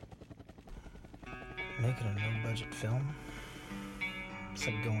Making a no-budget film, it's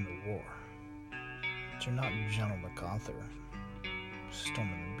like going to war. But you're not General MacArthur,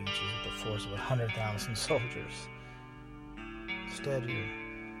 storming the beaches with the force of 100,000 soldiers. Instead,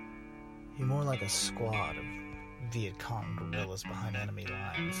 you're more like a squad of Viet Cong guerrillas behind enemy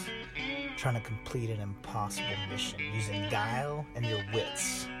lines, trying to complete an impossible mission using guile and your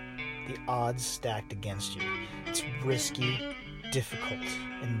wits. The odds stacked against you. It's risky, difficult,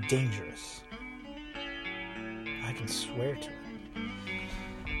 and dangerous. I can swear to it.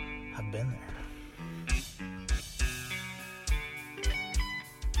 I've been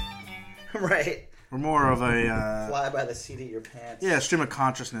there. Right. We're more of a... fly by the seat of your pants. Yeah, stream of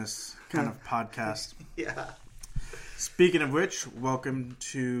consciousness kind of podcast. Yeah. Speaking of which, welcome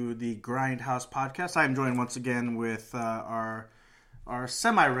to the Grindhouse podcast. I'm joined once again with our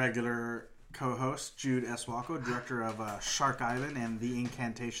semi-regular co-host, Jude S. Walco, director of Shark Island and The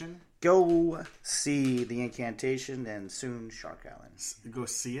Incantation. Go see The Incantation and soon Shark Island. Go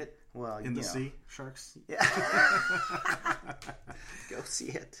see it? Well, in the sea, sharks? Yeah. Go see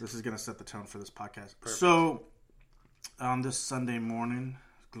it. This is going to set the tone for this podcast. Perfect. So, on this Sunday morning,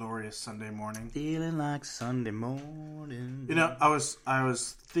 glorious Sunday morning. Feeling like Sunday morning. You know, I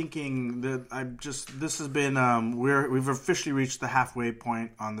was thinking that this has been, we've officially reached the halfway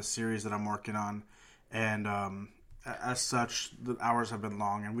point on the series that I'm working on. And, as such, the hours have been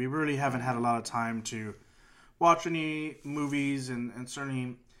long, and we really haven't had a lot of time to watch any movies and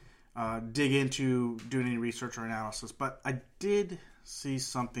certainly dig into doing any research or analysis. But I did see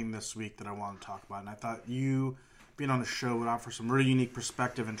something this week that I want to talk about, and I thought you, being on the show, would offer some really unique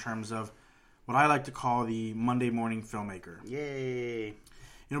perspective in terms of what I like to call the Monday morning filmmaker. Yay! You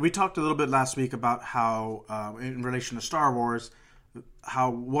know, we talked a little bit last week about how, in relation to Star Wars, how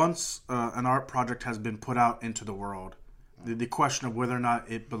once an art project has been put out into the world, the question of whether or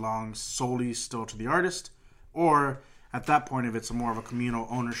not it belongs solely still to the artist, or at that point if it's more of a communal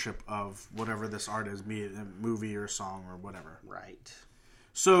ownership of whatever this art is, be it a movie or a song or whatever. Right.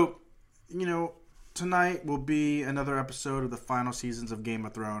 So, you know, tonight will be another episode of the final seasons of Game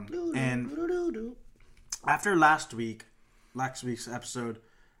of Thrones. And after last week's episode,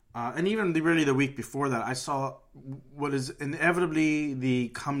 and even really the week before that, I saw what is inevitably the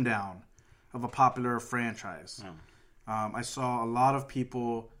come down of a popular franchise. I saw a lot of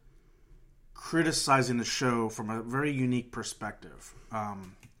people criticizing the show from a very unique perspective.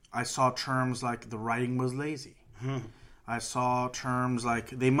 I saw terms like the writing was lazy. I saw terms like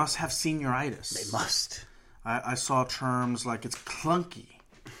they must have senioritis. They must. I saw terms like it's clunky.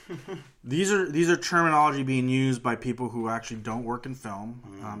 These are terminology being used by people who actually don't work in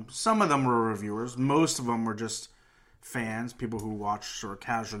film. Some of them were reviewers. Most of them were just fans, people who watch sort of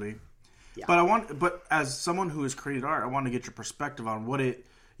casually. Yeah. But as someone who has created art, I want to get your perspective on what it.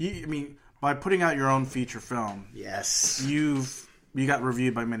 By putting out your own feature film. Yes. You got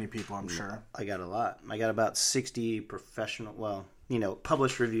reviewed by many people, I'm sure. I got a lot. I got about 60 professional,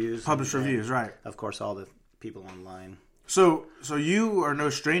 published reviews. Published reviews, right. Of course, all the people online. So you are no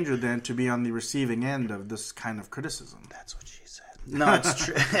stranger then to be on the receiving end of this kind of criticism. That's what she said. No, it's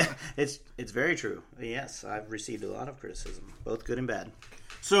true. It's very true. Yes, I've received a lot of criticism, both good and bad.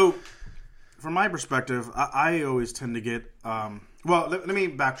 So, from my perspective, I always tend to get... let me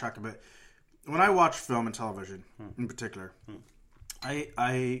backtrack a bit. When I watch film and television, in particular,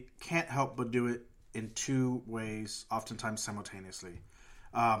 I can't help but do it in two ways, oftentimes simultaneously.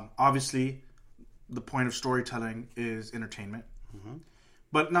 Obviously, the point of storytelling is entertainment,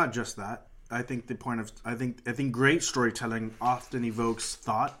 but not just that. I think I think great storytelling often evokes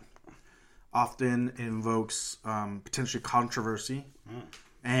thought, often invokes potentially controversy,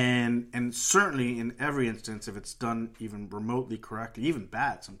 and certainly in every instance, if it's done even remotely correctly, even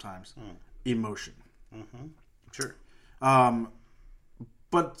bad sometimes, emotion. Sure.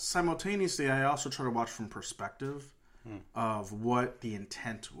 But simultaneously, I also try to watch from perspective of what the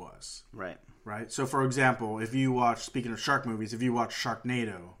intent was. Right. So, for example, if you watch, speaking of shark movies, if you watch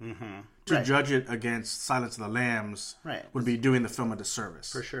Sharknado, to judge it against Silence of the Lambs would be doing the film a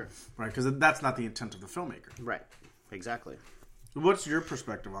disservice. For sure. Right, because that's not the intent of the filmmaker. Right. Exactly. What's your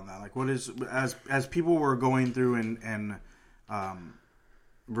perspective on that? Like, what is as people were going through and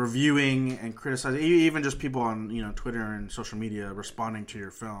reviewing and criticizing, even just people on Twitter and social media responding to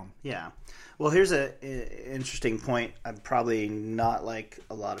your film? Yeah. Well, here's an interesting point. I'm probably not like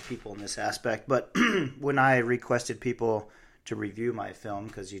a lot of people in this aspect, but when I requested people to review my film,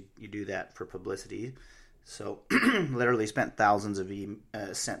 because you do that for publicity, so literally sent thousands of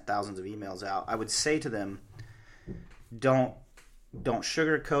emails out, I would say to them, don't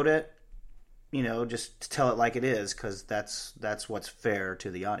sugarcoat it. just tell it like it is, because that's what's fair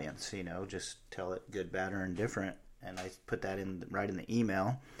to the audience. Just tell it good, bad, or indifferent, and I put that right in the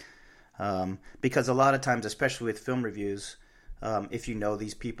email, because a lot of times, especially with film reviews, if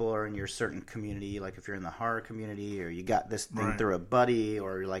these people are in your certain community, like if you're in the horror community, or you got this thing through a buddy,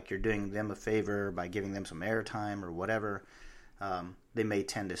 or like you're doing them a favor by giving them some airtime or whatever, they may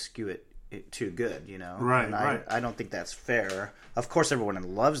tend to skew it too good, Right, and right. I don't think that's fair. Of course, everyone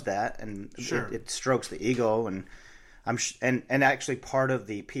loves that, and Sure. it strokes the ego, and and actually part of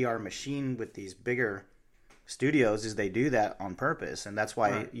the PR machine with these bigger studios is they do that on purpose, and that's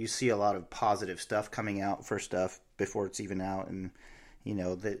why you see a lot of positive stuff coming out for stuff before it's even out, and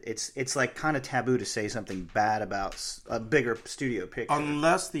that it's like kind of taboo to say something bad about a bigger studio picture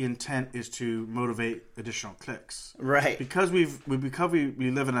unless the intent is to motivate additional clicks, right? Because we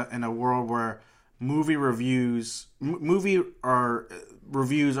live in a world where reviews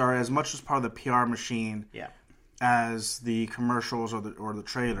are as much as part of the PR machine, as the commercials or the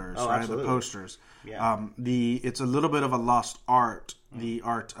trailers, right? Absolutely. The posters. Yeah. It's a little bit of a lost art, the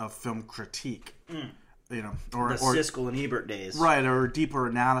art of film critique. Or Siskel and Ebert days, right? Or deeper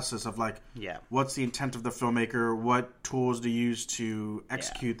analysis of Yeah. what's the intent of the filmmaker, what tools to use to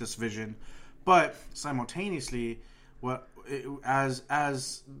execute this vision, but simultaneously,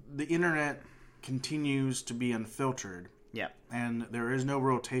 as the internet continues to be unfiltered, and there is no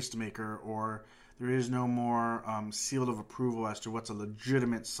real tastemaker, or there is no more seal of approval as to what's a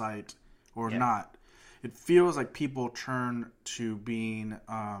legitimate site or not. It feels like people turn to being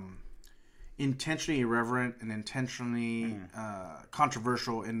intentionally irreverent and intentionally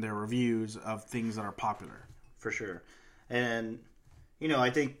controversial in their reviews of things that are popular. For sure. And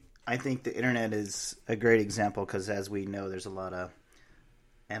I think the internet is a great example, because as we know, there's a lot of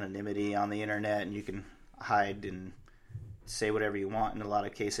anonymity on the internet, and you can hide and say whatever you want in a lot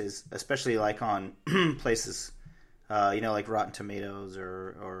of cases, especially like on places like Rotten Tomatoes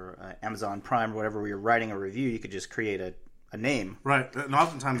or Amazon Prime or whatever, where you're writing a review. You could just create a name. Right. And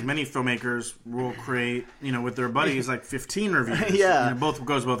oftentimes many filmmakers will create, with their buddies, like 15 reviews. Yeah. Both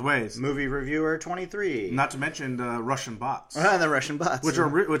goes both ways. Movie Reviewer 23. Not to mention the Russian bots. The Russian bots.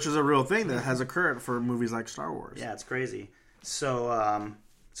 Which is a real thing that has occurred for movies like Star Wars. Yeah, it's crazy. So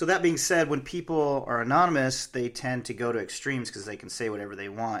that being said, when people are anonymous, they tend to go to extremes because they can say whatever they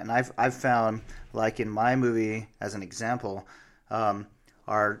want. And I've found, like in my movie, as an example,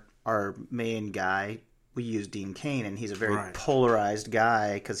 our main guy, we use Dean Cain, and he's a very polarized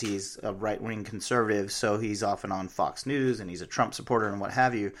guy because he's a right-wing conservative, so he's often on Fox News, and he's a Trump supporter and what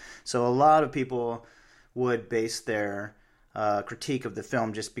have you. So a lot of people would base their critique of the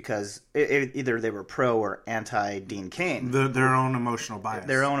film just because either they were pro or anti Dean Cain. Their own emotional bias.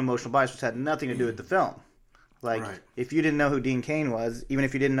 Their own emotional bias, which had nothing to do with the film. Like, if you didn't know who Dean Cain was, even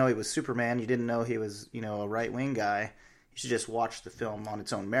if you didn't know he was Superman, you didn't know he was, a right-wing guy, you should just watch the film on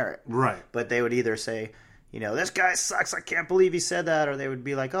its own merit. Right. But they would either say, this guy sucks, I can't believe he said that, or they would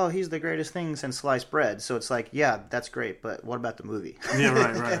be like, oh, he's the greatest thing since sliced bread. So it's like, yeah, that's great, but what about the movie?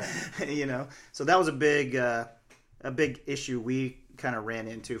 Yeah, right. So that was a big issue we kind of ran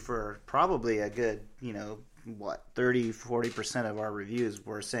into for probably a good, 30-40% of our reviews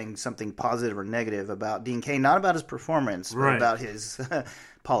were saying something positive or negative about Dean Cain, not about his performance, but about his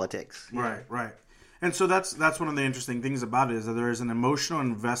politics. Right. And so that's one of the interesting things about it, is that there is an emotional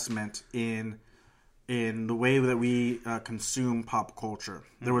investment in the way that we consume pop culture.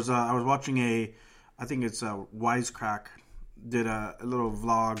 There was I was watching I think it's a Wisecrack did a little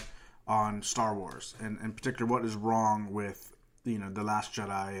vlog on Star Wars, and in particular what is wrong with The Last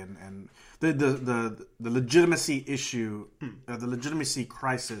Jedi and the legitimacy issue, the legitimacy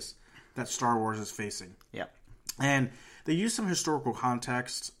crisis that Star Wars is facing. Yeah. And they use some historical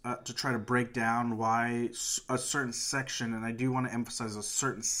context to try to break down why a certain section, and I do want to emphasize a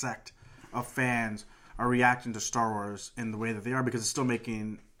certain sect of fans, are reacting to Star Wars in the way that they are, because it's still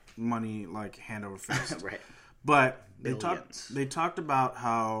making money like hand over fist. Right. But they talked about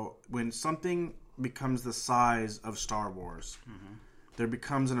how when something becomes the size of Star Wars, there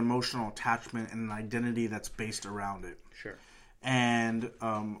becomes an emotional attachment and an identity that's based around it. Sure. And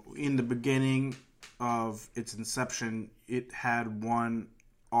in the beginning of its inception, it had one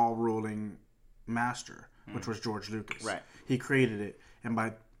all-ruling master, which was George Lucas. Right. He created it,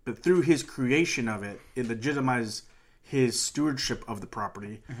 but through his creation of it, it legitimized his stewardship of the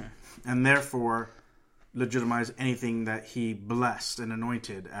property, and therefore legitimized anything that he blessed and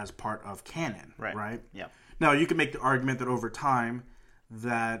anointed as part of canon. Right? Yeah. Now, you can make the argument that over time,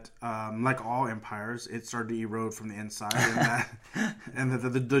 that like all empires, it started to erode from the inside, and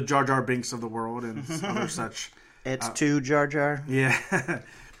that the Jar Jar Binks of the world and other such. It's too Jar Jar. Yeah.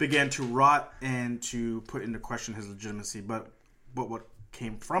 began to rot and to put into question his legitimacy. But what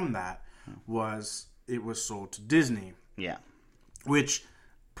came from that was it was sold to Disney. Yeah. Which,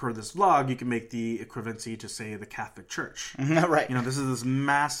 per this vlog, you can make the equivalency to, say, the Catholic Church. Right. You know, this is this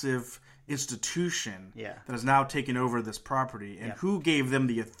massive institution that has now taken over this property. And who gave them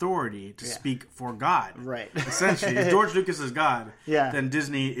the authority to speak for God? Right. Essentially, if George Lucas is God, Yeah. then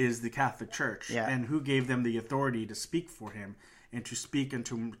Disney is the Catholic Church. Yeah. And who gave them the authority to speak for him and to speak in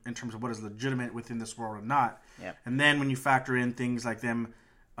terms of what is legitimate within this world and not? Yeah. And then when you factor in things like them,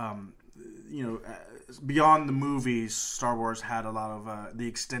 beyond the movies, Star Wars had a lot of the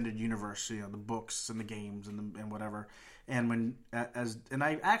extended universe, you know, the books and the games and whatever. And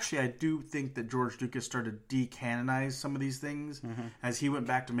I do think that George Lucas started to decanonize some of these things as he went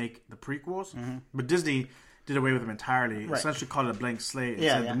back to make the prequels. But Disney did away with them entirely. Right. Essentially called it a blank slate. It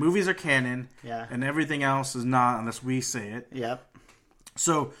Yeah, said yeah. the movies are canon, Yeah. and everything else is not unless we say it. Yep.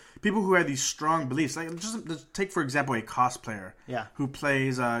 So people who have these strong beliefs, like just take for example a cosplayer, Yeah. who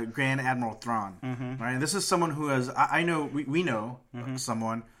plays Grand Admiral Thrawn, right? And this is someone who has we know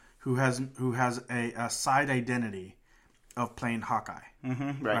someone who has a side identity of playing Hawkeye,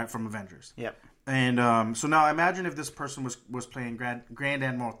 right, from Avengers. Yep. And so now imagine if this person was playing Grand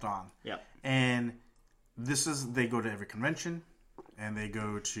Admiral Thrawn, Yep. and they go to every convention, and they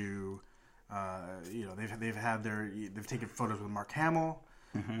go to they've taken photos with Mark Hamill,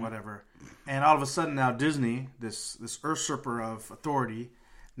 whatever, and all of a sudden now Disney, this usurper of authority,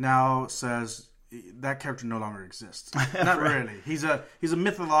 now says that character no longer exists. Not really. He's a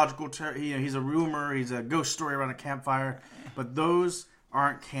mythological. He's a rumor. He's a ghost story around a campfire. But those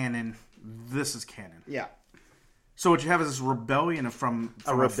aren't canon. This is canon. Yeah. So what you have is this rebellion from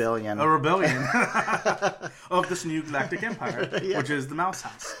A rebellion of this new galactic empire, which is the Mouse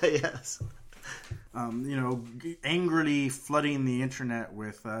House. Yes. Angrily flooding the internet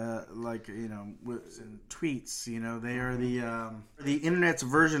with tweets. You know, they are the internet's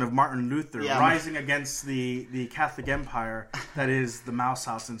version of Martin Luther, rising against the Catholic Empire that is the Mouse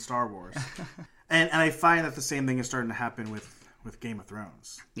House in Star Wars. And I find that the same thing is starting to happen with Game of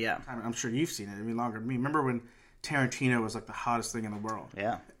Thrones. Yeah. I'm sure you've seen it. I mean, longer than me. Remember when Tarantino was like the hottest thing in the world?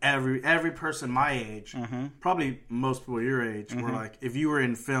 Yeah. Every person my age, probably most people your age, were like, if you were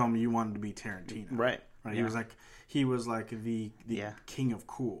in film, you wanted to be Tarantino. Right. Right. Yeah. He was like the king of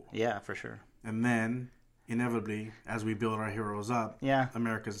cool. Yeah, for sure. And then inevitably, as we build our heroes up,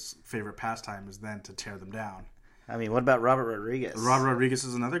 America's favorite pastime is then to tear them down. I mean, what about Robert Rodriguez? Robert Rodriguez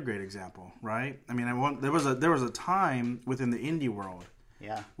is another great example, right? I mean, there was a time within the indie world,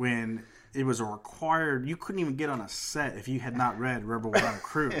 when it was a required. You couldn't even get on a set if you had not read Rebel Without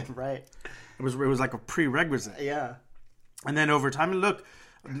Crew. Right. It was like a prerequisite. Yeah. And then over time, and look,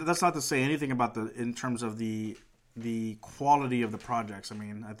 that's not to say anything about in terms of the quality of the projects. I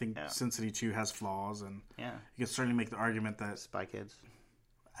mean, I think Sin City 2 has flaws, and you can certainly make the argument that Spy Kids.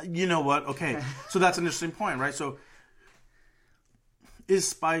 You know what? Okay, so that's an interesting point, right? So, is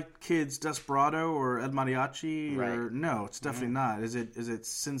Spy Kids Desperado or El Mariachi? Right. Or no, it's definitely not. Is it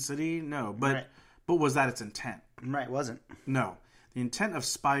Sin City? No, but was that its intent? Right, wasn't. No, the intent of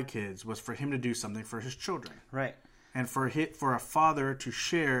Spy Kids was for him to do something for his children, Right, and for a father to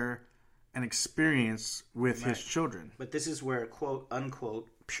share an experience with his children. but this is where quote unquote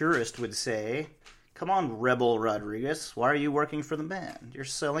purist would say, "Come on, Rebel Rodriguez, why are you working for the band? You're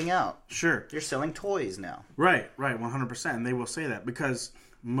selling out. Sure, You're selling toys now." right, 100%, and they will say that because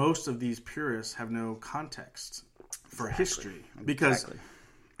most of these purists have no context for history. Because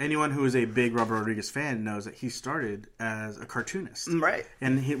anyone who is a big Robert Rodriguez fan knows that he started as a cartoonist, Right.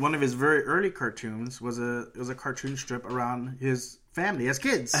 and one of his very early cartoons was a cartoon strip around his family as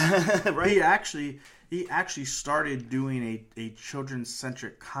kids. Right. He actually started doing a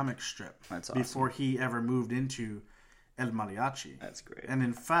children-centric comic strip. That's awesome. Before he ever moved into El Mariachi. That's great. And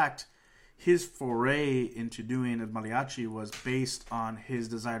in fact, his foray into doing El Mariachi was based on his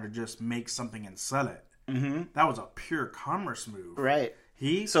desire to just make something and sell it. Mm-hmm. That was a pure commerce move. Right.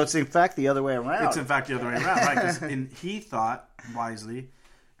 He So it's in fact the other way around. It's in fact the other way around, right? 'Cause he thought wisely.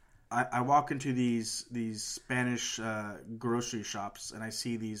 I walk into these Spanish grocery shops and I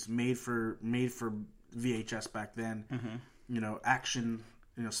see these made for VHS back then. Mm-hmm. Action,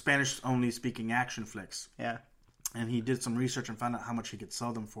 Spanish only speaking action flicks. Yeah. And he did some research and found out how much he could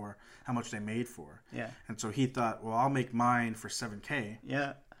sell them for, how much they made for. Yeah. And so he thought, well, I'll make mine for $7K.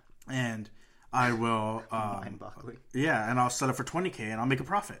 Yeah. And I will, Mind-boggling. yeah, and I'll sell it for $20K and I'll make a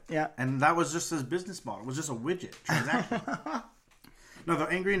profit. Yeah. And that was just his business model. It was just a widget transaction. Now, the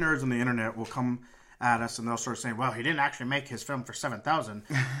angry nerds on the internet will come at us and they'll start saying, well, he didn't actually make his film for $7,000.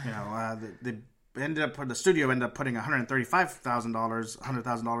 the studio ended up putting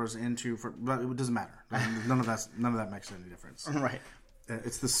 $135,000 into but it doesn't matter. None of that makes any difference. Right.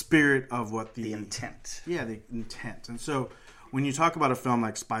 It's the spirit of what the intent. Yeah, the intent. And so when you talk about a film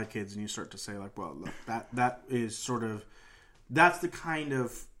like Spy Kids and you start to say like, well, look, that is sort of, that's the kind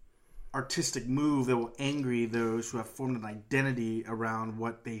of artistic move that will angry those who have formed an identity around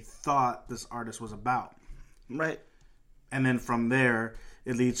what they thought this artist was about. Right. And then from there,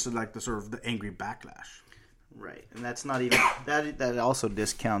 it leads to like the sort of the angry backlash. Right. And that's not even, that also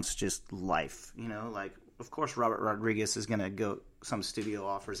discounts just life, you know, like, of course, Robert Rodriguez is going to go, some studio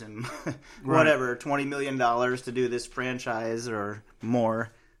offers him whatever, $20 million to do this franchise or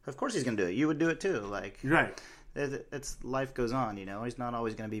more. Of course he's going to do it. You would do it too. Like, right. It's life goes on, you know. He's not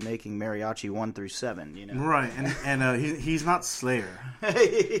always going to be making Mariachi 1 through 7, you know. Right, and he's not Slayer.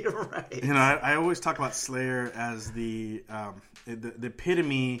 Right. You know, I always talk about Slayer as the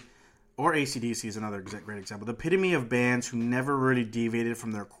epitome, or AC/DC is another great example. The epitome of bands who never really deviated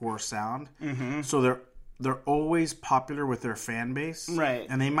from their core sound. Mm-hmm. So they're always popular with their fan base. Right.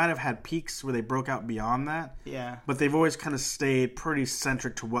 And they might have had peaks where they broke out beyond that. Yeah. But they've always kind of stayed pretty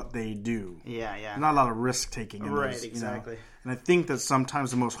centric to what they do. Yeah, yeah. Not a lot of risk taking in right, those, exactly. You know? And I think that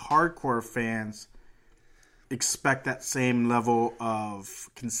sometimes the most hardcore fans expect that same level of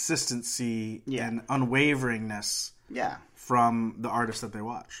consistency and unwaveringness. Yeah. From the artists that they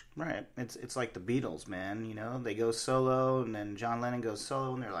watch. Right. It's like the Beatles, man. You know, they go solo, and then John Lennon goes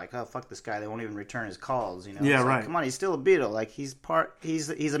solo, and they're like, "Oh, fuck this guy! They won't even return his calls." You know? Yeah, it's right. Like, come on, he's still a Beatle. Like he's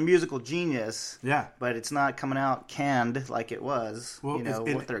a musical genius. Yeah. But it's not coming out canned like it was. Well, you know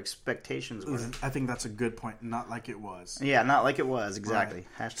what their expectations were. I think that's a good point. Not like it was. Yeah, not like it was. Exactly.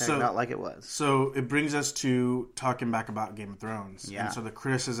 Right. Hashtag not like it was. So it brings us to talking back about Game of Thrones. Yeah. And so the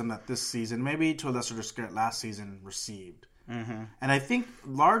criticism that this season, maybe to a lesser extent last season, received. Mm-hmm. And I think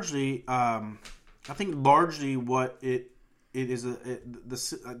largely, what it is,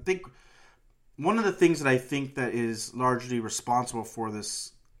 I think one of the things that I think that is largely responsible for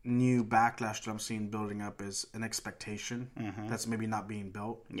this new backlash that I'm seeing building up is an expectation that's maybe not being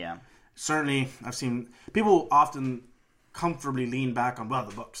built. Yeah. Certainly, I've seen people often comfortably lean back on, well,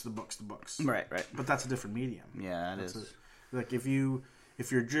 the books. Right, right. But that's a different medium. Yeah, it is. Like if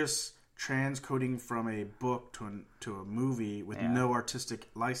you're just transcoding from a book to a movie with no artistic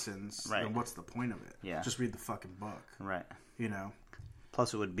license, then what's the point of it? Yeah. Just read the fucking book. Right. You know?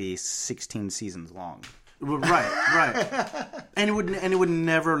 Plus it would be 16 seasons long. Right. And it would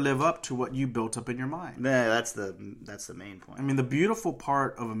never live up to what you built up in your mind. Yeah, that's the main point. I mean, the beautiful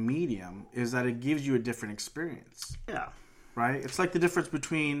part of a medium is that it gives you a different experience. Yeah. Right? It's like the difference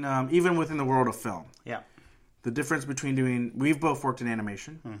between, even within the world of film. Yeah. The difference between we've both worked in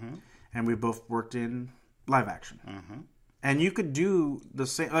animation. Mm-hmm. And we both worked in live action, and you could do the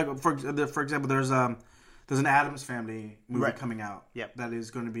same. Like for example, there's an Addams Family movie coming out. Yep. That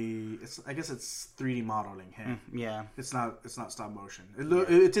is going to be. I guess it's 3D modeling. Hey, yeah. It's not stop motion.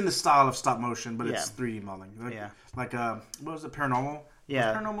 It's in the style of stop motion, but it's 3D modeling. Like what was it? Paranormal.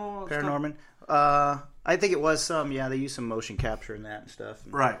 Yeah. Paranorman. I think it was some. Yeah, they used some motion capture in that and stuff.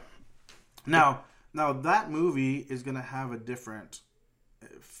 Right. Now that movie is going to have a different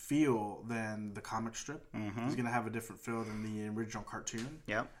feel than the comic strip. It's going to have a different feel than the original cartoon.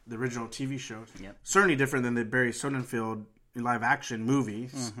 Yep. The original TV show. Yep. Certainly different than the Barry Sonnenfeld live action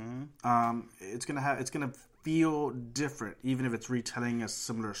movies. It's going to feel different, even if it's retelling a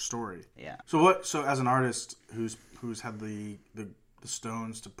similar story. Yeah. So as an artist who's had the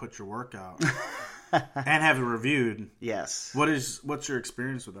stones to put your work out and have it reviewed. Yes. What's your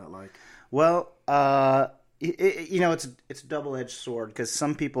experience with that like? Well, it's a double-edged sword because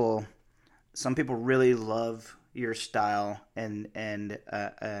some people really love your style and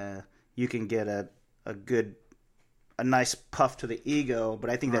you can get a nice puff to the ego, but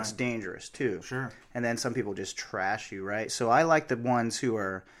I think that's dangerous too. Sure. And then some people just trash you, right? So I like the ones who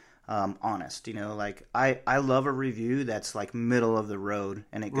are honest. You know, like I love a review that's like middle of the road,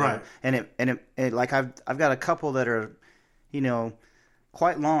 and it goes, and it like I've got a couple that are, you know,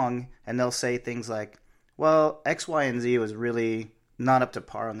 quite long, and they'll say things like, well, X, Y, and Z was really not up to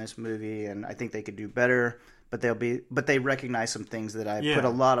par on this movie, and I think they could do better. But they recognize some things that I put a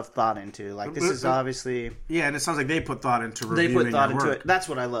lot of thought into. Like this is obviously and it sounds like they put thought into reviewing. They put thought into work. it. That's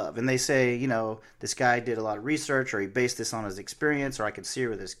what I love. And they say, you know, this guy did a lot of research, or he based this on his experience, or I could see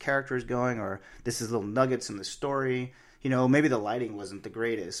where this character is going, or this is little nuggets in the story. You know, maybe the lighting wasn't the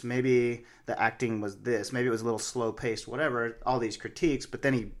greatest. Maybe the acting was this. Maybe it was a little slow paced. Whatever. All these critiques, but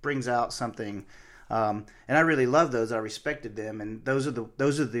then he brings out something. And I really love those. I respected them, and those are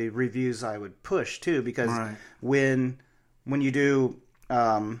the reviews I would push too. Because when you do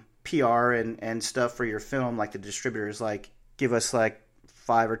PR and stuff for your film, like the distributors, like give us like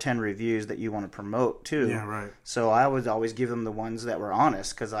 5 or 10 reviews that you want to promote too. Yeah, right. So I would always give them the ones that were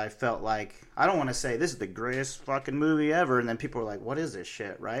honest, because I felt like I don't want to say this is the greatest fucking movie ever, and then people are like, "What is this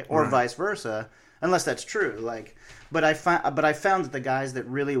shit?" Right? Or vice versa, unless that's true. Like, but I found that the guys that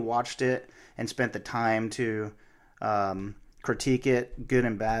really watched it and spent the time to critique it, good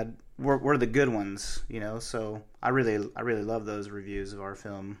and bad, were the good ones. You know, so I really love those reviews of our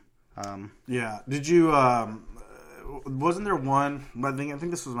film. Yeah. Did you? Wasn't there one? I think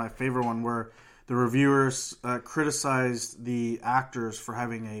this was my favorite one, where the reviewers criticized the actors for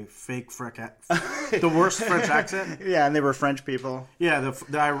having a fake the worst French accent. Yeah, and they were French people. Yeah,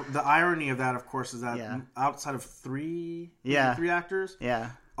 the irony of that, of course, is that outside of three actors,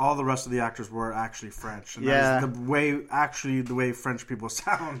 all the rest of the actors were actually French. And that is the way French people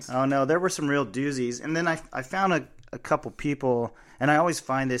sound. Oh no, there were some real doozies. And then I found a couple people, and I always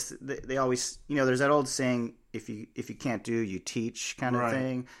find this. They always, there's that old saying, if you can't do, you teach, kind of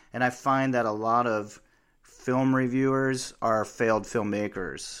thing. And I find that a lot of film reviewers are failed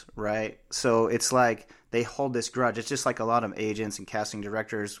filmmakers, right? So it's like they hold this grudge. It's just like a lot of agents and casting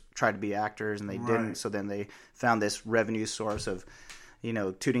directors tried to be actors and they didn't. So then they found this revenue source of,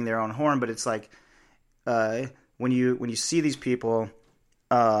 tooting their own horn. But it's like when you see these people,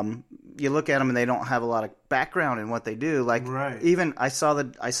 you look at them and they don't have a lot of background in what they do. Like even I saw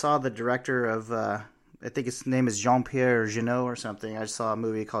the director of I think his name is Jean-Pierre Jeannot or something. I saw a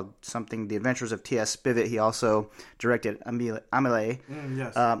movie called The Adventures of T.S. Spivet. He also directed Amélie.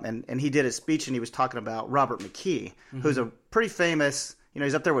 Yes. And he did a speech, and he was talking about Robert McKee, who's a pretty famous,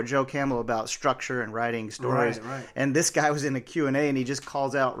 he's up there with Joe Campbell about structure and writing stories. Right. And this guy was in a Q&A, and he just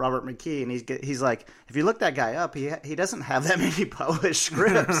calls out Robert McKee, and he's like, if you look that guy up, he doesn't have that many published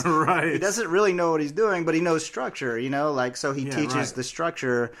scripts. Right. He doesn't really know what he's doing, but he knows structure, so he teaches the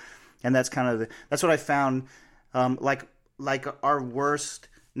structure. And that's kind of that's what I found. Like our worst.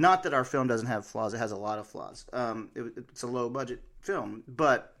 Not that our film doesn't have flaws; it has a lot of flaws. It's a low budget film,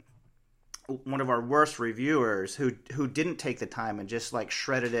 but one of our worst reviewers who didn't take the time and just like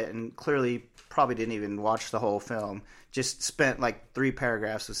shredded it, and clearly probably didn't even watch the whole film. Just spent like 3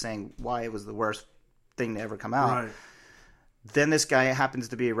 paragraphs of saying why it was the worst thing to ever come out. Right. Then this guy happens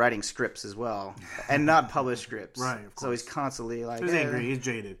to be writing scripts as well, and not published scripts. Right, of course. So he's constantly like, he's angry, he's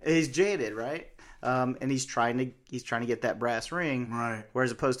jaded. He's jaded, right? And he's trying to get that brass ring. Right.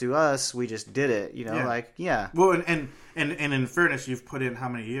 Whereas opposed to us, we just did it. Well, and in fairness, you've put in how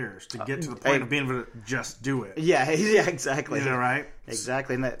many years to get to the point of being able to just do it. Yeah, exactly. Right?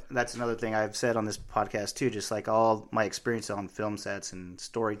 Exactly, and that's another thing I've said on this podcast too. Just like all my experience on film sets and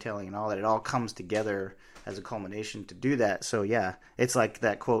storytelling and all that, it all comes together as a culmination to do that. So yeah, it's like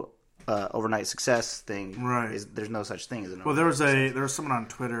that quote overnight success thing. Right. There's no such thing as an. Well, there was someone on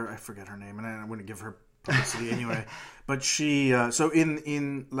Twitter, I forget her name, and I wouldn't give her publicity anyway. But she so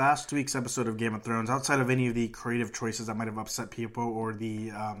in last week's episode of Game of Thrones, outside of any of the creative choices that might have upset people or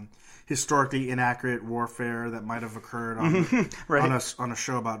the historically inaccurate warfare that might have occurred on on a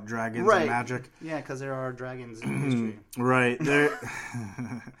show about dragons and magic. Yeah, because there are dragons in history. Right.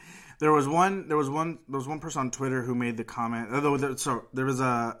 There was one person on Twitter who made the comment. There was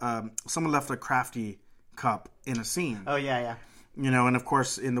someone left a crafty cup in a scene. Oh yeah. And of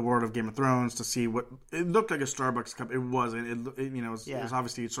course in the world of Game of Thrones, to see what it looked like a Starbucks cup, it wasn't. It was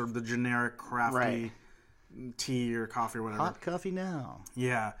obviously sort of the generic crafty tea or coffee or whatever. Hot coffee now.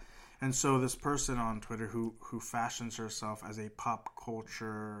 Yeah, and so this person on Twitter who fashions herself as a pop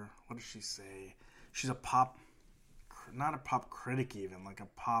culture. What does she say? She's not a pop critic even, like a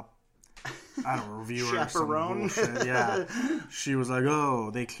pop. I don't know, reviewer chaperone. Or some bullshit. Yeah, she was like, "Oh,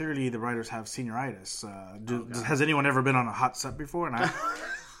 the writers have senioritis. Has anyone ever been on a hot set before?" And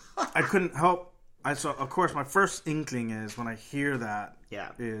I couldn't help. Of course, my first inkling is when I hear that. Yeah.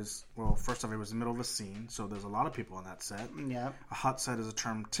 Is well, first off, it was the middle of a scene, so there's a lot of people on that set. Yeah. A hot set is a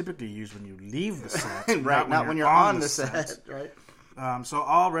term typically used when you leave the set, right? Not when you're on the set, right? So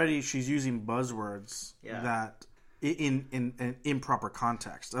already she's using buzzwords that. In improper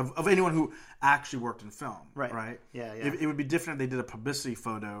context of anyone who actually worked in film, right? Yeah. It would be different if they did a publicity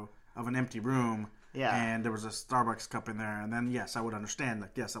photo of an empty room, and there was a Starbucks cup in there, and then yes, I would understand.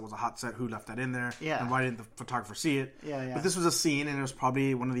 Like, yes, that was a hot set. Who left that in there? Yeah. And why didn't the photographer see it? Yeah. But this was a scene, and it was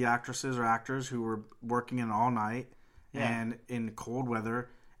probably one of the actresses or actors who were working in all night and in cold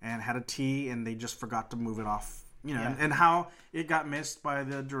weather and had a tea, and they just forgot to move it off. And how it got missed by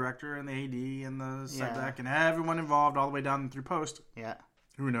the director and the AD and the set deck and everyone involved all the way down through post. Yeah.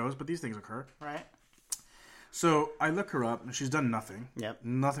 Who knows? But these things occur. Right. So I look her up and she's done nothing. Yep.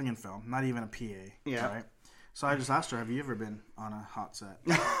 Nothing in film. Not even a PA. Yeah. Right. So I just asked her, have you ever been on a hot set?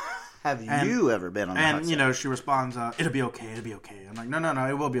 Have you ever been on the hot And, set? you know, she responds, it'll be okay, it'll be okay. I'm like, no,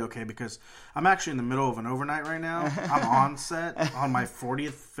 it will be okay because I'm actually in the middle of an overnight right now. I'm on set on my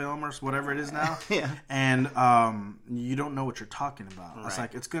 40th film or whatever it is now. Yeah. And you don't know what you're talking about. It's Right.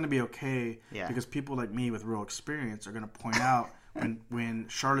 like, it's going to be okay because people like me with real experience are going to point out when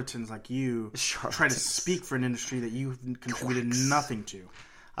charlatans like you try to speak for an industry that you've contributed nothing to.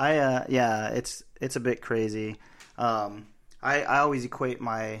 It's a bit crazy. I always equate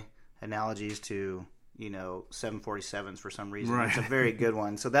my analogies to, you know, 747s for some reason. Right. It's a very good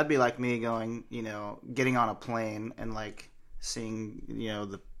one. So that'd be like me going, you know, getting on a plane and like seeing, you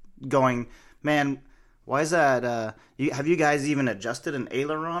know, going, man, why is that? Have you guys even adjusted an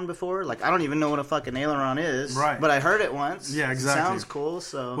aileron before? Like, I don't even know what a fucking aileron is. Right. But I heard it once. Yeah, exactly. It sounds cool.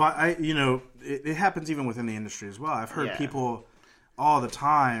 So Well, it happens even within the industry as well. I've heard people all the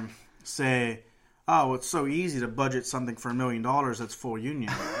time say, oh, it's so easy to budget something for $1 million that's full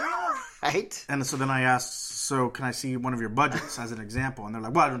union. right. And so then I asked, so can I see one of your budgets as an example? And they're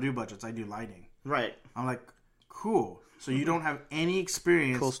like, well, I don't do budgets. I do lighting. Right. I'm like, cool. So you don't have any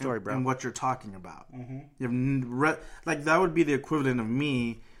experience Cool story, bro. in what you're talking about. Mm-hmm. You have like that would be the equivalent of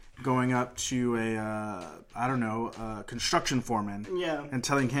me going up to a construction foreman and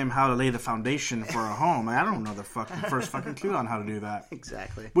telling him how to lay the foundation for a home. I don't know the first fucking clue on how to do that.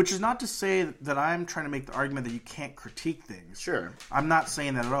 Exactly. Which is not to say that I'm trying to make the argument that you can't critique things. Sure. I'm not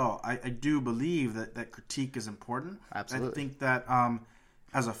saying that at all. I do believe that critique is important. Absolutely. I think that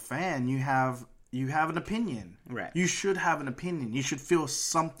as a fan, you have an opinion. Right. You should have an opinion. You should feel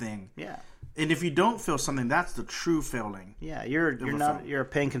something. Yeah. And if you don't feel something, that's the true failing. Yeah, you're a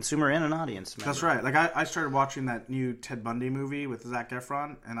paying consumer and an audience member. That's right. Like I started watching that new Ted Bundy movie with Zac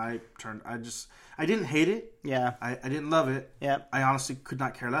Efron, and I didn't hate it. Yeah. I didn't love it. Yep. I honestly could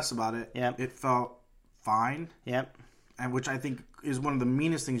not care less about it. Yep. It felt fine. Yep. And which I think is one of the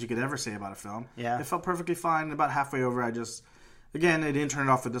meanest things you could ever say about a film. Yeah. It felt perfectly fine. About halfway over, I didn't turn it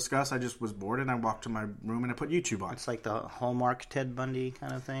off for disgust. I just was bored, and I walked to my room and I put YouTube on. It's like the Hallmark Ted Bundy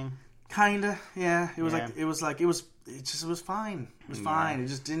kind of thing. Kinda, yeah. It was Yeah. it was fine. It was fine. It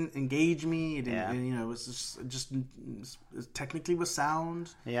just didn't engage me. It didn't, Yeah. and, it was it technically was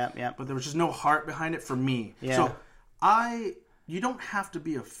sound. Yeah. But there was just no heart behind it for me. Yeah. So you don't have to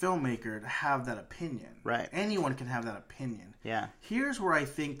be a filmmaker to have that opinion. Right. Anyone can have that opinion. Yeah. Here's where I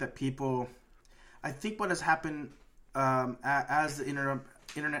think that I think what has happened as the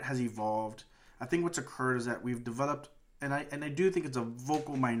internet has evolved, I think what's occurred is that we've developed, and I do think it's a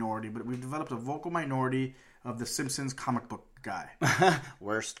vocal minority, but we've developed a vocal minority of the Simpsons comic book guy.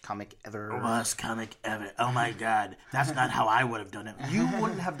 Worst comic ever. Worst comic ever. Oh my God. That's not how I would have done it. You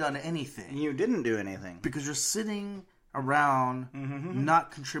wouldn't have done anything. You didn't do anything. Because you're sitting around not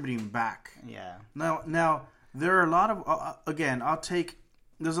contributing back. Yeah. Now there are a lot of,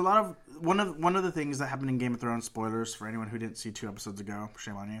 there's a lot of, one of the things that happened in Game of Thrones, spoilers for anyone who didn't see 2 episodes ago,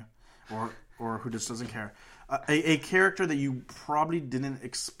 shame on you, or who just doesn't care. A character that you probably didn't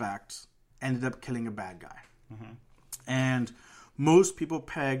expect ended up killing a bad guy. Mm-hmm. And most people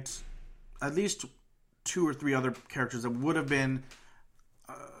pegged at least 2 or 3 other characters that would have been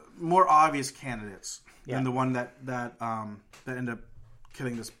more obvious candidates than the one that ended up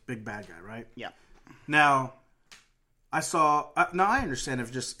killing this big bad guy, right? Yeah. Now, I understand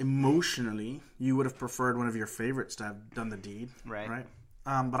if just emotionally you would have preferred one of your favorites to have done the deed. Right.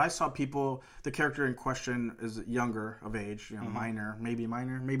 But I saw the character in question is younger of age, minor,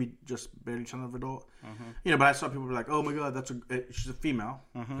 maybe just barely son of adult. Mm-hmm. But I saw people be like, oh my God, she's a female.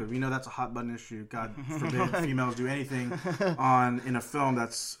 Because we know that's a hot button issue. God forbid females do anything in a film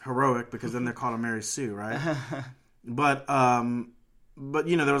that's heroic, because then they're called a Mary Sue, right? But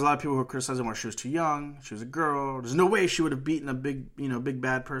there was a lot of people who were criticizing why she was too young. She was a girl. There's no way she would have beaten a big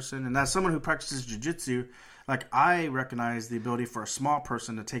bad person. And as someone who practices jiu-jitsu, like, I recognize the ability for a small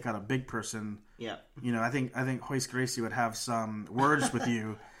person to take out a big person. Yeah. I think Hoist Gracie would have some words with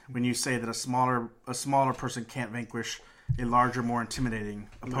you when you say that a smaller person can't vanquish a larger, more intimidating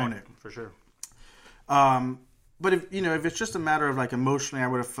opponent. Right, for sure. But if it's just a matter of, like, emotionally, I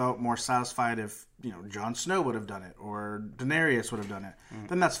would have felt more satisfied if Jon Snow would have done it or Daenerys would have done it.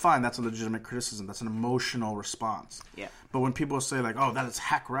 Then that's fine. That's a legitimate criticism. That's an emotional response. Yeah. But when people say, like, "Oh, that is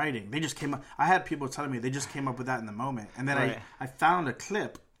hack writing," they just came up. I had people telling me they just came up with that in the moment, and then I found a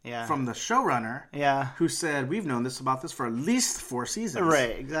clip from the showrunner who said, "We've known about this for at least 4 seasons."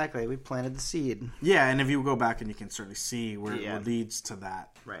 Right. Exactly. We planted the seed. Yeah, and if you go back and you can certainly see where it leads to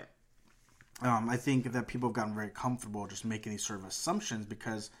that. Right. I think that people have gotten very comfortable just making these sort of assumptions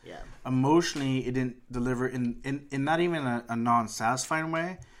because emotionally it didn't deliver in not even a non-satisfying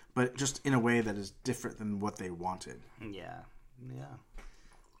way, but just in a way that is different than what they wanted. Yeah.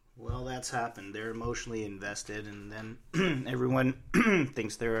 Well, that's happened. They're emotionally invested, and then everyone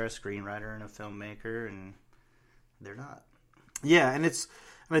thinks they're a screenwriter and a filmmaker, and they're not. Yeah, and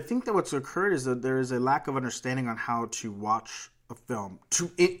I think that what's occurred is that there is a lack of understanding on how to watch a film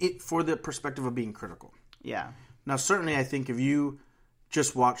for the perspective of being critical. Yeah. Now, certainly, I think if you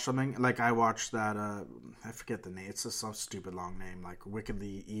just watch something like I watched that, I forget the name. It's just some stupid long name, like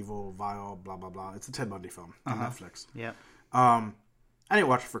Wickedly Evil, Vile, blah blah blah. It's a Ted Bundy film on Netflix. Yeah. I didn't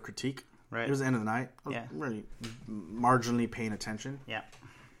watch it for critique. Right. It was the end of the night. I was really marginally paying attention. Yeah.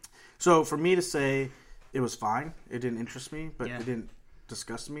 So for me to say it was fine, it didn't interest me, but Yeah. it didn't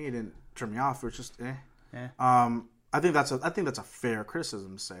disgust me. It didn't turn me off. It was just eh. Yeah. I think that's a fair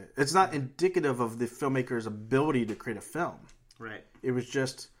criticism to say. It's not indicative of the filmmaker's ability to create a film. Right. It's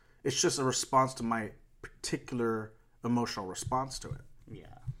just a response to my particular emotional response to it. Yeah,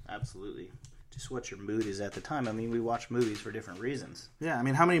 absolutely. Just what your mood is at the time. I mean, we watch movies for different reasons. Yeah, I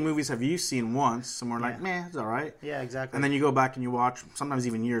mean, how many movies have you seen once and we're like, meh, it's all right? Yeah, exactly. And then you go back and you watch, sometimes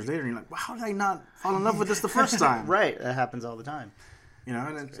even years later, and you're like, well, how did I not fall in love with this the first time? Right, that happens all the time. You know,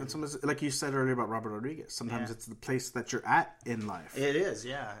 and sometimes, like you said earlier about Robert Rodriguez, sometimes it's the place that you're at in life. It is,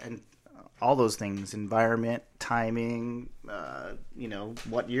 yeah. And all those things, environment, timing,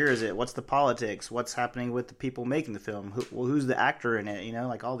 what year is it? What's the politics? What's happening with the people making the film? Who's the actor in it?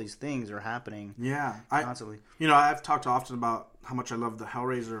 Like all these things are happening constantly. I've talked often about how much I love the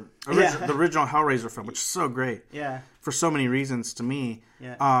Hellraiser, the original Hellraiser film, which is so great. Yeah. For so many reasons to me.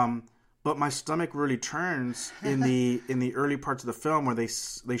 Yeah. But my stomach really turns in the early parts of the film where they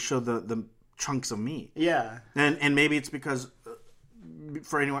show the chunks of meat. Yeah. And maybe it's because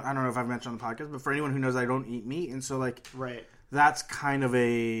for anyone, I don't know if I've mentioned on the podcast, but for anyone who knows I don't eat meat, and so right. That's kind of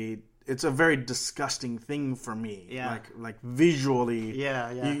it's a very disgusting thing for me. Yeah. Like visually.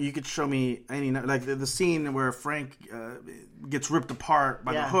 Yeah. You could show me like the scene where Frank gets ripped apart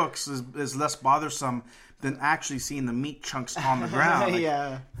by the hooks is less bothersome than actually seeing the meat chunks on the ground.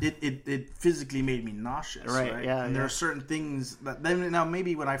 It physically made me nauseous. Right. Yeah. And there are certain things that now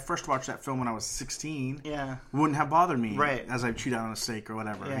maybe when I first watched that film when I was 16, yeah, wouldn't have bothered me. Right. As I chewed down on a steak or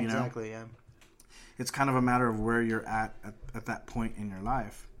whatever. Yeah. Exactly. Yeah. It's kind of a matter of where you're at that point in your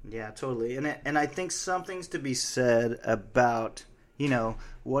life. Yeah, totally. And I think something's to be said about,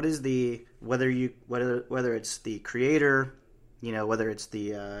 what is whether it's the creator, whether it's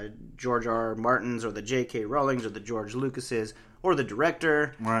the George R. Martins or the J.K. Rowlings or the George Lucases or the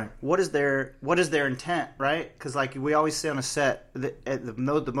director. Right. What is their intent, right? Because like we always say on a set,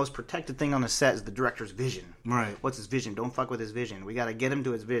 the most protected thing on a set is the director's vision. Right. What's his vision? Don't fuck with his vision. We got to get him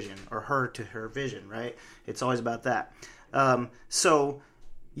to his vision or her to her vision, right? It's always about that. So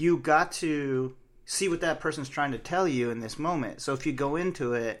you got to see what that person's trying to tell you in this moment. So if you go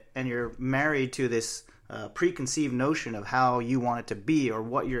into it and you're married to this preconceived notion of how you want it to be or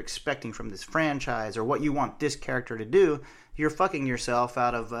what you're expecting from this franchise or what you want this character to do, you're fucking yourself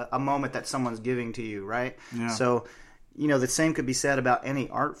out of a moment that someone's giving to you, right? Yeah. So, the same could be said about any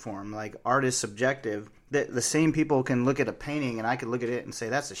art form. Like, art is subjective. The same people can look at a painting and I could look at it and say,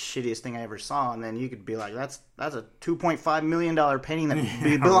 that's the shittiest thing I ever saw. And then you could be like, that's a $2.5 million painting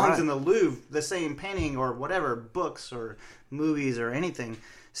that belongs in the Louvre, the same painting or whatever, books or movies or anything.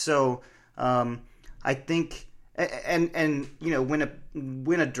 So, I think, and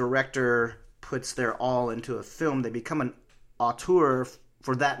when a director puts their all into a film, they become an auteur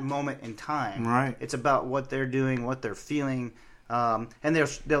for that moment in time. Right. It's about what they're doing, what they're feeling, and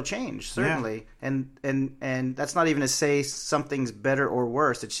they'll change certainly. Yeah. And that's not even to say something's better or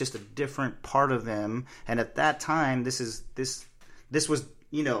worse. It's just a different part of them. And at that time, this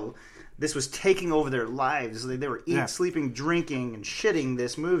was taking over their lives. They were eating, sleeping, drinking, and shitting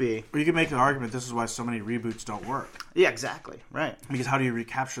this movie. Well, you can make an argument this is why so many reboots don't work. Yeah, exactly. Right. Because how do you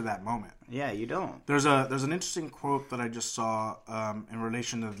recapture that moment? Yeah, you don't. There's an interesting quote that I just saw in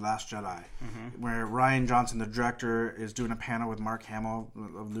relation to The Last Jedi, where Rian Johnson, the director, is doing a panel with Mark Hamill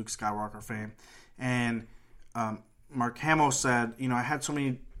of Luke Skywalker fame. And Mark Hamill said, I had so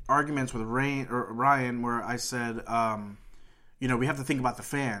many arguments with Ryan where I said... we have to think about the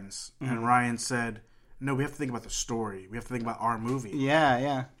fans. Mm-hmm. And Ryan said, no, we have to think about the story. We have to think about our movie. Yeah,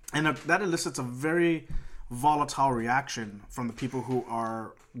 yeah. And that elicits a very volatile reaction from the people who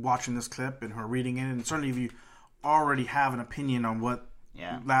are watching this clip and who are reading it. And certainly if you already have an opinion on what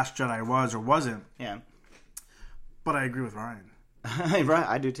Last Jedi was or wasn't. Yeah. But I agree with Ryan. Right,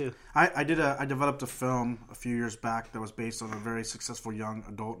 I do too. I developed a film a few years back that was based on a very successful young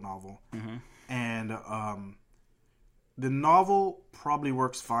adult novel. Mm-hmm. And... the novel probably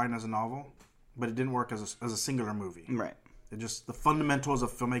works fine as a novel, but it didn't work as a singular movie. Right. The fundamentals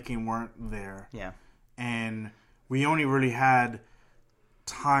of filmmaking weren't there. Yeah. And we only really had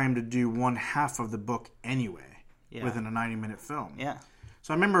time to do one half of the book anyway within a 90-minute film. Yeah.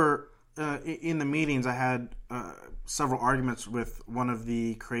 So I remember in the meetings I had several arguments with one of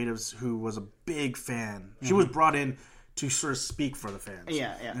the creatives who was a big fan. She was brought in to sort of speak for the fans.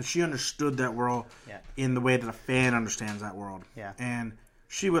 Yeah, yeah. And she understood that world in the way that a fan understands that world. Yeah. And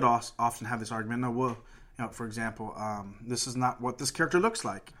she would often have this argument, no, well, for example, this is not what this character looks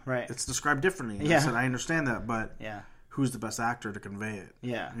like. Right. It's described differently. And I said, I understand that, but who's the best actor to convey it?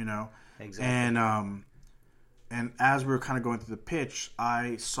 Yeah. Exactly. And as we were kind of going through the pitch,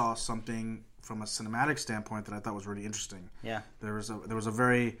 I saw something from a cinematic standpoint that I thought was really interesting. Yeah. There was a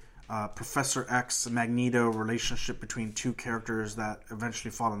very Professor X Magneto relationship between two characters that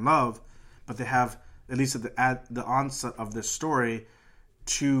eventually fall in love, but they have, at least at the onset of this story,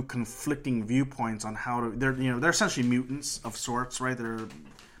 two conflicting viewpoints on how to. They're essentially mutants of sorts, right? They're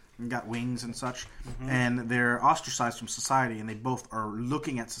got wings and such, and they're ostracized from society, and they both are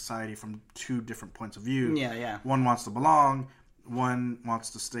looking at society from two different points of view. Yeah. One wants to belong, one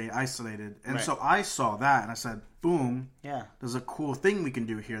wants to stay isolated, and so I saw that, and I said, "Boom! Yeah, there's a cool thing we can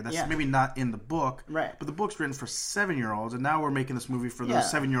do here. That's maybe not in the book, right? But the book's written for 7-year-olds, and now we're making this movie for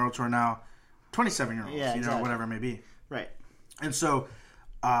those 7-year-olds who are now 27-year-olds, exactly. Whatever it may be, right? And so."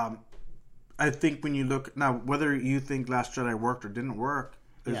 I think when you look now, whether you think Last Jedi worked or didn't work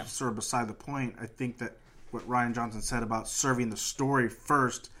is sort of beside the point. I think that what Rian Johnson said about serving the story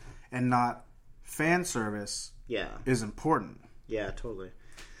first and not fan service is important. Yeah, totally.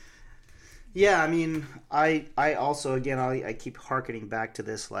 Yeah, I mean, I also, again, I keep hearkening back to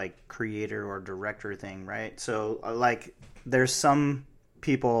this, like, creator or director thing, right? So, like, there's some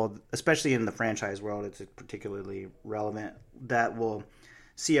people, especially in the franchise world, it's particularly relevant, that will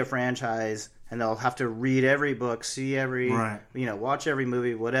see a franchise and they'll have to read every book, see every, watch every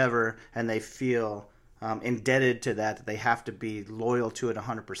movie, whatever, and they feel indebted to that they have to be loyal to it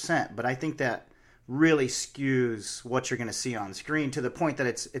 100%. But I think that really skews what you're going to see on screen to the point that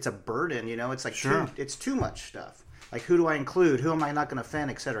it's a burden, it's like it's too much stuff. Like, who do I include? Who am I not going to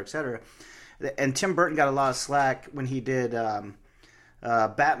offend, et cetera, et cetera. And Tim Burton got a lot of slack when he did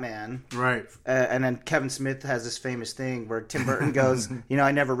Batman, right? And then Kevin Smith has this famous thing where Tim Burton goes,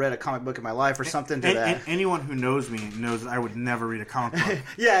 I never read a comic book in my life, or something to that. Anyone who knows me knows that I would never read a comic book.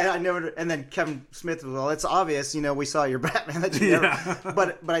 I never. And then Kevin Smith was, well, it's obvious, we saw your Batman that you never.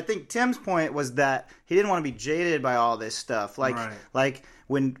 But I think Tim's point was that he didn't want to be jaded by all this stuff, like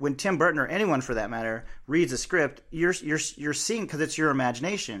when Tim Burton, or anyone for that matter, reads a script, you're seeing, because it's your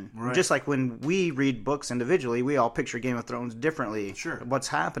imagination. Right. Just like when we read books individually, we all picture Game of Thrones differently. Sure. What's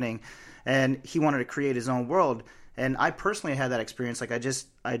happening, and he wanted to create his own world. And I personally had that experience. Like, I just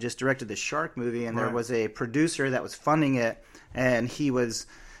directed the Shark movie, and there was a producer that was funding it, and he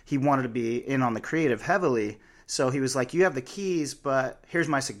wanted to be in on the creative heavily. So he was like, "You have the keys, but here's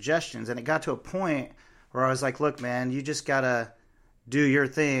my suggestions." And it got to a point where I was like, "Look, man, you just gotta do your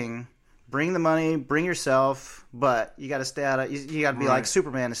thing, bring the money, bring yourself, but you got to stay out of. You got to be like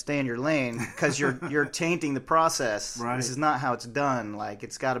Superman and stay in your lane, because you're tainting the process. Right. This is not how it's done. Like,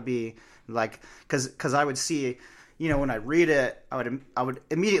 it's got to be like, because I would see, when I read it, I would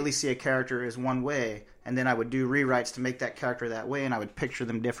immediately see a character as one way, and then I would do rewrites to make that character that way, and I would picture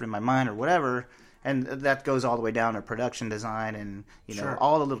them different in my mind or whatever, and that goes all the way down to production design and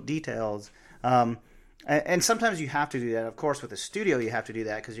all the little details. And sometimes you have to do that. Of course, with a studio, you have to do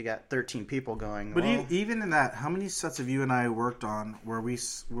that because you got 13 people going. But even in that, how many sets have you and I worked on where we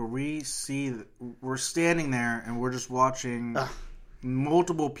see that we're standing there and we're just watching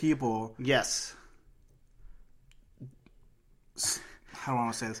multiple people? Yes. How do I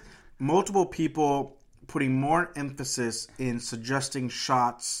want to say this? Multiple people putting more emphasis in suggesting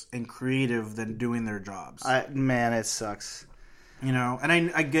shots and creative than doing their jobs. Man, it sucks. And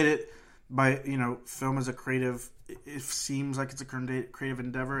I get it. By film is a creative. It seems like it's a creative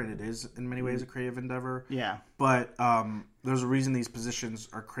endeavor, and it is in many ways a creative endeavor. Yeah. But there's a reason these positions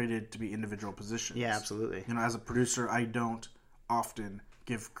are created to be individual positions. Yeah, absolutely. As a producer, I don't often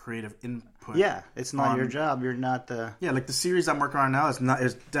give creative input. Yeah, it's not your job. You're not the. Yeah, like the series I'm working on now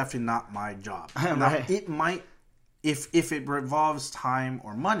is definitely not my job. Right. Now, it might. If it involves time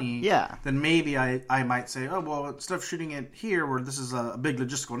or money, then maybe I might say, oh, well, instead of shooting it here where this is a big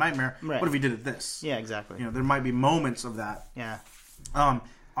logistical nightmare, what if we did it this? Yeah, exactly. There might be moments of that. Yeah. On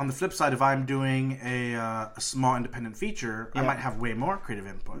the flip side, if I'm doing a small independent feature, I might have way more creative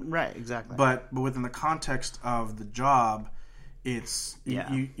input. Right, exactly. But within the context of the job, it's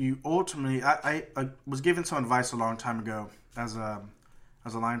you ultimately. I was given some advice a long time ago as a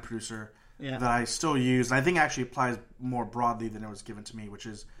line producer. Yeah. That I still use, and I think actually applies more broadly than it was given to me, which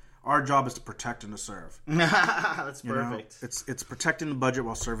is our job is to protect and to serve. That's perfect. Know? It's protecting the budget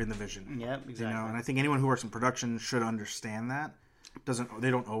while serving the vision. Yep, exactly. You know, and I think anyone who works in production should understand that.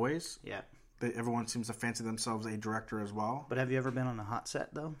 They don't always. Yeah. Everyone seems to fancy themselves a director as well. But have you ever been on a hot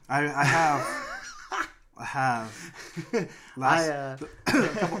set though? I have. I have.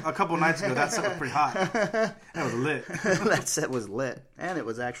 A couple nights ago, that set was pretty hot. That was lit. That set was lit, and it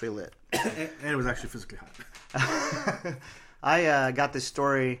was actually lit. And it was actually physically hot. I got this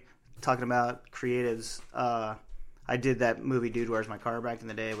story talking about creatives. I did that movie, Dude, Where's My Car, back in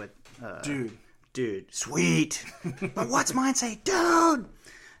the day with... Dude, sweet. But what's mine say? Dude!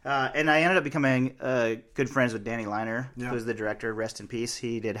 And I ended up becoming good friends with Danny Liner, who's the director. Rest in peace.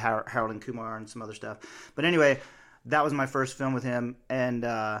 He did Harold and Kumar and some other stuff. But anyway, that was my first film with him, and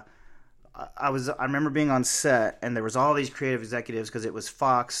I remember being on set, and there was all these creative executives because it was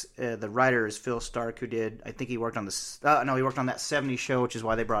Fox. The writer is Phil Stark, who did. I think he worked on he worked on that '70s show, which is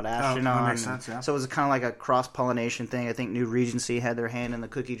why they brought Ashton on. That makes sense. Yeah. So it was kind of like a cross pollination thing. I think New Regency had their hand in the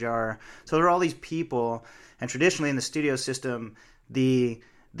cookie jar. So there were all these people, and traditionally in the studio system, the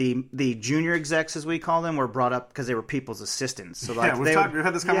junior execs, as we call them, were brought up because they were people's assistants. So like we've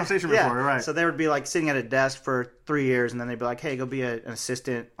had this conversation before, right? So they would be like sitting at a desk for 3 years, and then they'd be like, "Hey, go be an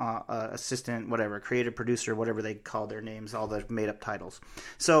assistant, whatever, creative producer, whatever they call their names, all the made up titles."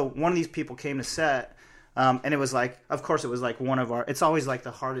 So one of these people came to set. And it was like, of course, it was like it's always like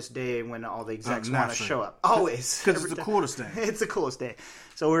the hardest day when all the execs want to show up. Always. Because it's the coolest day. It's the coolest day.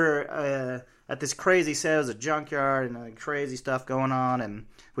 So we're at this crazy set. It was a junkyard and crazy stuff going on. And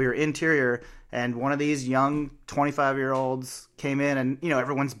we were interior. And one of these young 25-year-olds came in, and,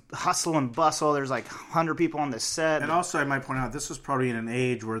 everyone's hustle and bustle. There's like 100 people on this set. And also, I might point out, this was probably in an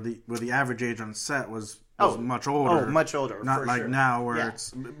age where the average age on set was much older. Oh, much older. Not like now, where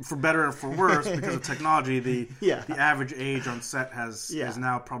it's for better or for worse because of technology. The average age on set is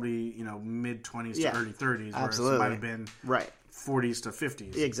now probably mid 20s to early 30s, whereas it might have been 40s to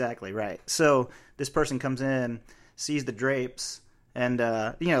 50s. Exactly right. So this person comes in, sees the drapes, and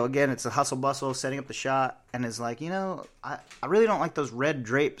again, it's a hustle bustle setting up the shot, and is like, I really don't like those red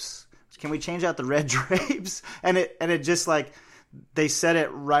drapes. Can we change out the red drapes? And it just like. They set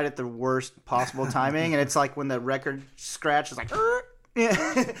it right at the worst possible timing, and it's like when the record scratch is like,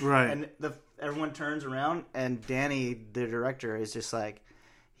 right, and everyone turns around, and Danny, the director, is just like,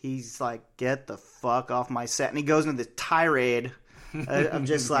 he's like, "Get the fuck off my set," and he goes into this tirade of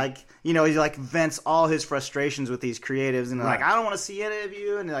just like, he like vents all his frustrations with these creatives, and like, "I don't want to see any of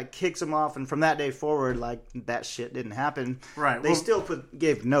you," and he like kicks them off, and from that day forward, like that shit didn't happen. Right, they still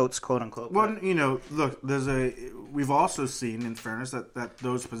gave notes, quote unquote. Well, look, we've also seen, in fairness, that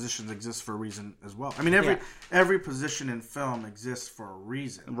those positions exist for a reason as well. I mean, every position in film exists for a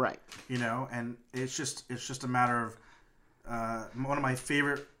reason, right? And it's just a matter of one of my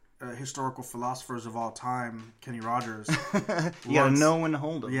favorite historical philosophers of all time, Kenny Rogers. You gotta know when to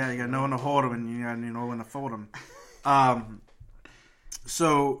hold him. Yeah, you gotta know when to hold him, and you gotta know when to fold him.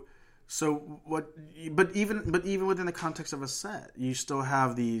 But even within the context of a set, you still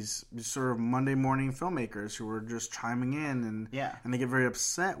have these sort of Monday morning filmmakers who are just chiming in, and they get very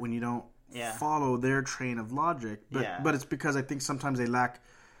upset when you don't follow their train of logic. But it's because I think sometimes they lack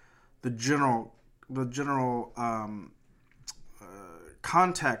the general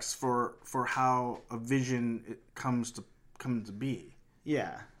context for how a vision comes to be.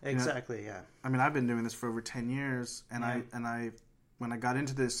 Yeah, exactly. Yeah. I mean, I've been doing this for over 10 years, and I when I got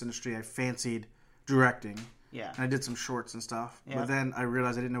into this industry, I fancied directing. Yeah. And I did some shorts and stuff. Yeah. But then I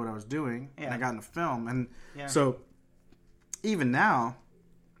realized I didn't know what I was doing, and I got into film. And so even now,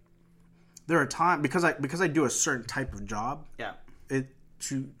 there are times because I do a certain type of job. Yeah.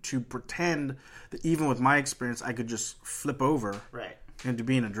 To pretend that even with my experience, I could just flip over. Right. Into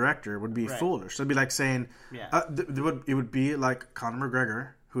being a director would be foolish. So it'd be like saying, it would be like Conor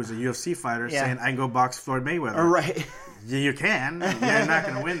McGregor, who's a UFC fighter, saying, "I can go box Floyd Mayweather." Right. Yeah, you can. You're not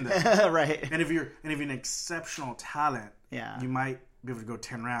going to win that. Right. And if you're an exceptional talent, you might be able to go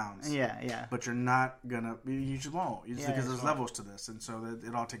 10 rounds. Yeah. But you're not gonna. You just won't. Because there's levels to this, and so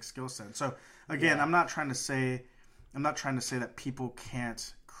it all takes skill set. So again, I'm not trying to say that people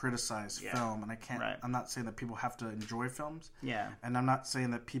can't criticize film, and I can't. Right. I'm not saying that people have to enjoy films. Yeah. And I'm not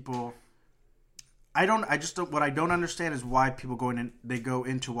saying that people. I just don't. What I don't understand is why people go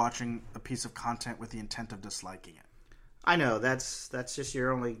into watching a piece of content with the intent of disliking it. I know that's just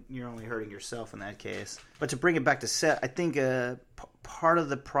you're only hurting yourself in that case. But to bring it back to set, I think part of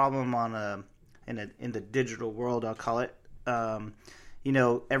the problem in the digital world, I'll call it.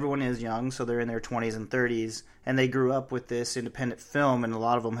 Everyone is young, so they're in their 20s and 30s, and they grew up with this independent film, and a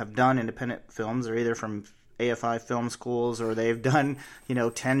lot of them have done independent films. They're either from AFI film schools, or they've done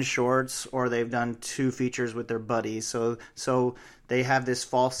 10 shorts, or they've done 2 features with their buddies. So they have this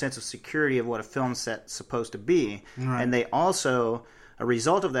false sense of security of what a film set's supposed to be, right. and they also, a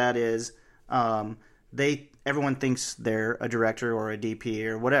result of that is everyone thinks they're a director or a DP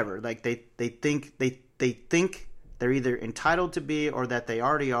or whatever. Like they think they're either entitled to be, or that they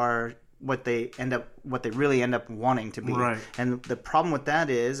already are what they really end up wanting to be. Right. And the problem with that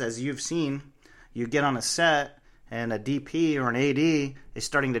is, as you've seen, you get on a set and a DP or an AD is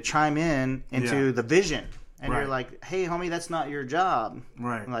starting to chime in into the vision. And right. you're like, hey, homie, that's not your job.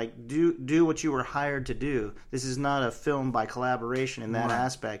 Right. Like, do what you were hired to do. This is not a film by collaboration in that right.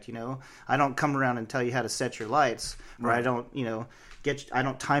 aspect, I don't come around and tell you how to set your lights, or right. I don't, I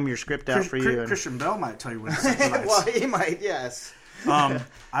don't time your script out for you. Christian Bale might tell you when to set your lights. Well, he might, yes.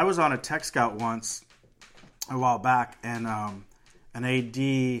 I was on a tech scout once a while back, and an AD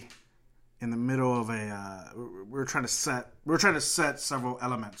in the middle of we were trying to set several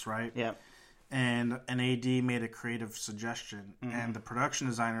elements, right? Yeah. And an AD made a creative suggestion, mm-hmm. and the production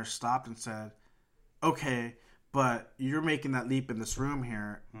designer stopped and said, "Okay, but you're making that leap in this room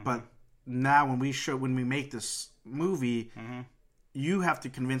here, mm-hmm. but now when we make this movie." Mm-hmm. You have to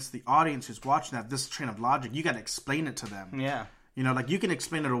convince the audience who's watching that this train of logic, you got to explain it to them. Yeah. Like you can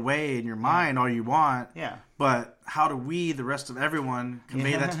explain it away in your mind all you want. Yeah. But how do we, the rest of everyone,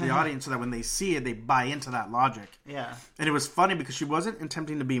 convey that to the audience so that when they see it, they buy into that logic? Yeah. And it was funny because she wasn't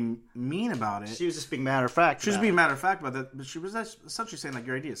attempting to be mean about it. She was just being matter of fact. She was being matter of fact about that, but she was essentially saying like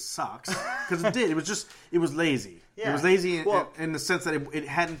your idea sucks because it did. It was lazy. Yeah. It was lazy in the sense that it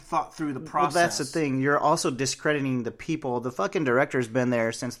hadn't thought through the process. Well, that's the thing. You're also discrediting the people. The fucking director's been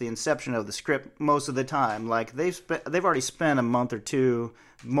there since the inception of the script most of the time. Like they've already spent a month or two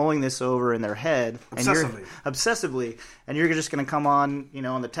mulling this over in their head obsessively, and you're just going to come on,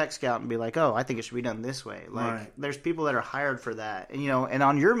 on the tech scout and be like, "Oh, I think it should be done this way." Like right. There's people that are hired for that, and and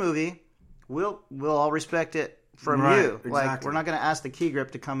on your movie, we'll all respect it from right, you. Exactly. Like we're not going to ask the key grip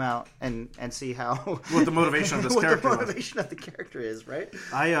to come out and see how what the motivation of this character what the motivation of the character is, right?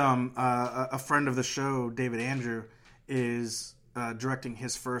 A friend of the show, David Andrew, is directing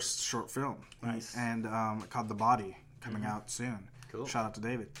his first short film. Nice. And called The Body, coming out soon. Cool. Shout out to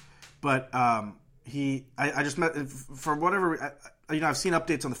David. But I just met, for whatever, I've seen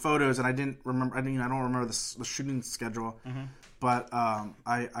updates on the photos, and I didn't remember, I don't remember the shooting schedule. Mm-hmm. But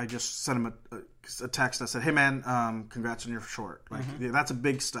I just sent him a text that said, "Hey man, congrats on your short. Like that's a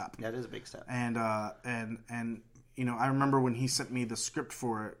big step." That is a big step. And I remember when he sent me the script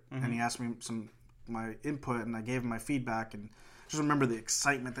for it, and he asked me my input, and I gave him my feedback, and just remember the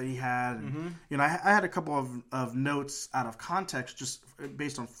excitement that he had. And, I had a couple of notes out of context just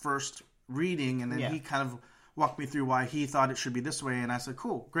based on first reading, and then he kind of walked me through why he thought it should be this way, and I said,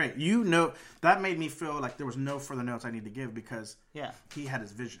 cool, great. That made me feel like there was no further notes I need to give because he had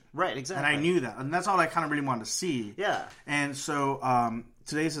his vision. Right, exactly. And I knew that. And that's all I kind of really wanted to see. Yeah. And so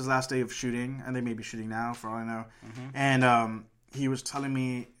today's his last day of shooting, and they may be shooting now for all I know. And he was telling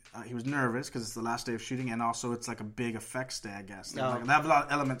me he was nervous because it's the last day of shooting, and also it's like a big effects day, I guess. They have a lot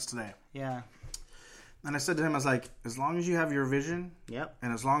of elements today. Yeah. And I said to him, I was like, as long as you have your vision,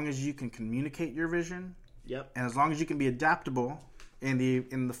 and as long as you can communicate your vision, and as long as you can be adaptable in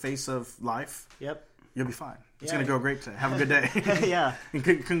the face of life, you'll be fine. It's going to go great today. Have a good day. Yeah. And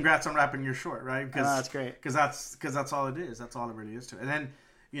congrats on wrapping your short, right? That's great. Because that's all it is. That's all it really is to it. And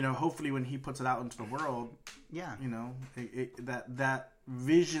then, hopefully when he puts it out into the world, that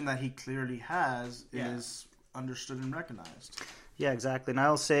vision that he clearly has is understood and recognized. Yeah, exactly. And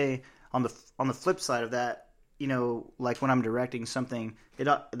I'll say on the flip side of that, like when I'm directing something,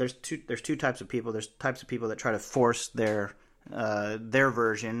 there's two types of people. There's types of people that try to force their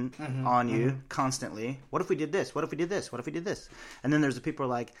version on you constantly. What if we did this? What if we did this? What if we did this? And then there's the people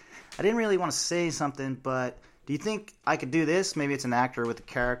who are like, I didn't really want to say something, but do you think I could do this? Maybe it's an actor with a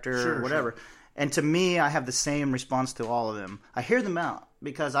character or whatever. Sure. And to me, I have the same response to all of them. I hear them out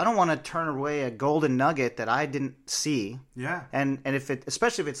because I don't want to turn away a golden nugget that I didn't see. Yeah. And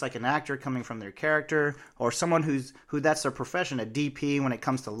especially if it's like an actor coming from their character or someone who that's their profession, a DP when it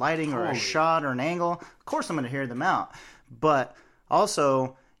comes to lighting or a shot or an angle, of course I'm going to hear them out. But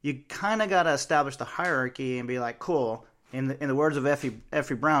also, you kind of got to establish the hierarchy and be like, cool. In the words of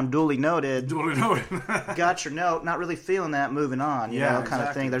Effie Brown, duly noted. Duly noted. Got your note. Not really feeling that. Moving on. You know, kind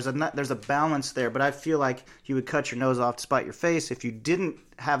of thing. There's a balance there, but I feel like you would cut your nose off to spite your face if you didn't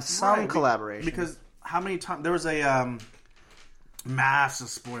have some collaboration. Because how many times there was a massive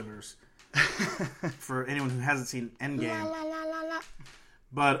spoilers for anyone who hasn't seen Endgame.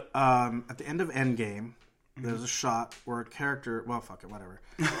 But at the end of Endgame, there's a shot where a character, well, fuck it, whatever.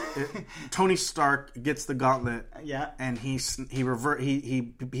 Tony Stark gets the gauntlet, and he beats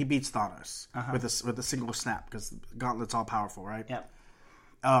Thanos with a single snap because the gauntlet's all powerful, right?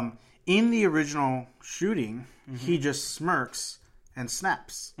 Yeah. In the original shooting, he just smirks and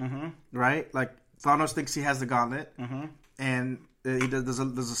snaps, right? Like Thanos thinks he has the gauntlet, and he does. There's a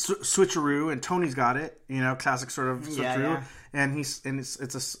switcheroo, and Tony's got it. You know, classic sort of switcheroo. And it's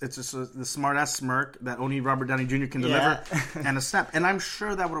just the smart ass smirk that only Robert Downey Jr. can deliver, and a snap. And I'm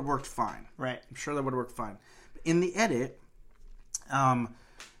sure that would have worked fine. Right. I'm sure that would have worked fine. In the edit,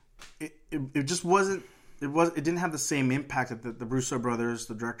 it just wasn't. It didn't have the same impact that the Russo brothers,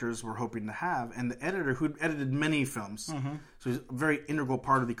 the directors, were hoping to have. And the editor, who'd edited many films, so he's a very integral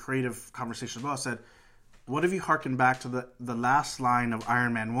part of the creative conversation as well, said, what if you harken back to the last line of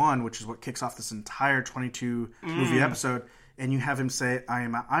Iron Man 1, which is what kicks off this entire 22-movie episode, and you have him say, I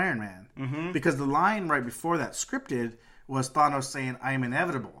am Iron Man. Because the line right before that, scripted, was Thanos saying, I am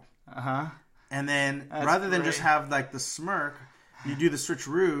inevitable. And then, rather than just have like the smirk, you do the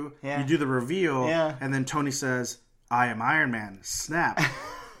switcheroo, you do the reveal, and then Tony says, I am Iron Man. Snap.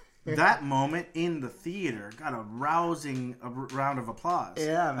 That moment in the theater got a rousing round of applause.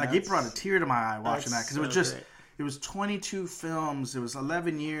 Yeah, like it brought a tear to my eye watching that because it was just it was 22 films. It was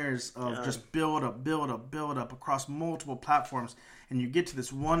 11 years of just build up across multiple platforms, and you get to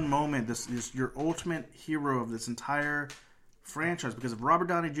this one moment, this your ultimate hero of this entire franchise. Because if Robert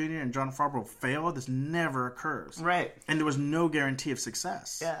Downey Jr. and Jon Favreau fail, this never occurs. Right, and there was no guarantee of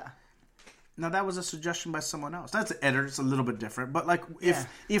success. Yeah. Now that was a suggestion by someone else. That's an editor; it's a little bit different. But like, if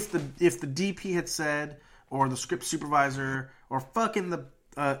the DP had said, or the script supervisor, or fucking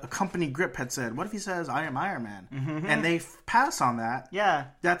a company grip had said, what if he says, "I am Iron Man," and they pass on that? Yeah,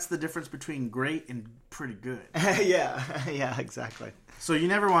 that's the difference between great and pretty good. Yeah, exactly. So you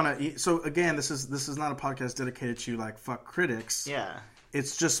never want to. So again, this is not a podcast dedicated to like fuck critics. Yeah,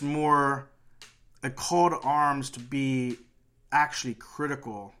 it's just more a call to arms to be actually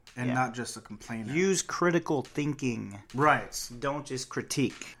critical. And not just a complainer. Use critical thinking. Right. Don't just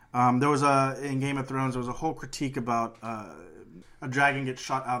critique. There was in Game of Thrones, there was a whole critique about a dragon gets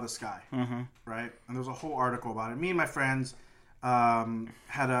shot out of the sky. Right? And there was a whole article about it. Me and my friends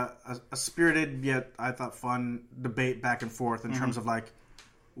had a spirited yet, I thought, fun debate back and forth in terms of like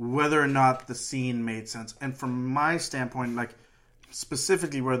whether or not the scene made sense. And from my standpoint, like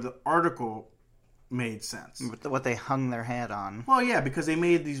specifically where the article made sense. What they hung their hat on. Well, yeah, because they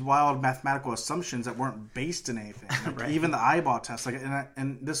made these wild mathematical assumptions that weren't based in anything. Like, right. Even the eyeball test, like,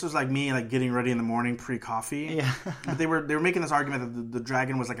 and this was like me, like getting ready in the morning pre-coffee. Yeah. But they were making this argument that the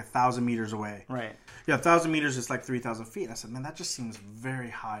dragon was like 1,000 meters away. Right. Yeah, 1,000 meters is like 3,000 feet. I said, man, that just seems very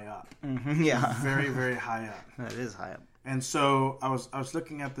high up. Yeah. Very, very high up. That is high up. And so I was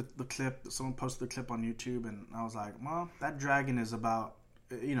looking at the clip. Someone posted the clip on YouTube, and I was like, well, that dragon is about,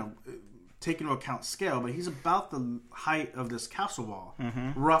 take into account scale, but he's about the height of this castle wall,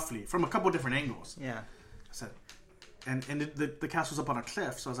 roughly, from a couple different angles. Yeah. I said, and the castle's up on a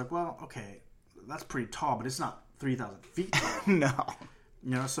cliff, so I was like, well, okay, that's pretty tall, but it's not 3,000 feet tall.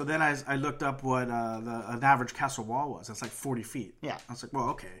 No. So then I looked up what an average castle wall was. It's like 40 feet. Yeah. I was like, well,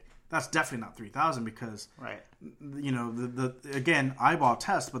 okay, that's definitely not 3,000 because, right. The again, eyeball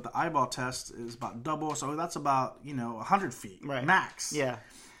test, but the eyeball test is about double, so that's about, 100 feet max. Yeah.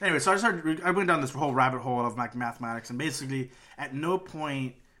 Anyway, so I went down this whole rabbit hole of like mathematics, and basically at no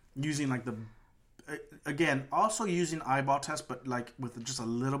point using like also using eyeball test, but like with just a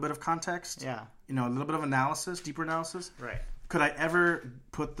little bit of context. Yeah. A little bit of analysis, deeper analysis. Right. Could I ever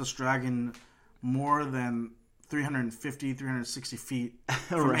put this dragon more than 350, 360 feet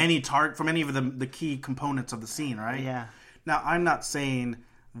from any target, from any of the key components of the scene, right? Yeah. Now, I'm not saying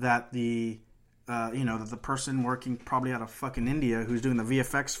that that the person working probably out of fucking India who's doing the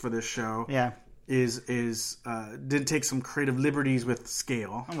VFX for this show did take some creative liberties with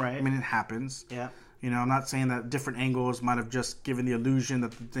scale. Right. I mean, it happens. Yeah. I'm not saying that different angles might have just given the illusion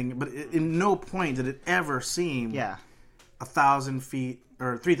that the thing, but in no point did it ever seem 1,000 feet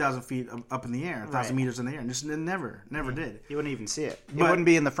or 3,000 feet up in the air, 1,000 meters in the air, and just never did. You wouldn't even see it. It wouldn't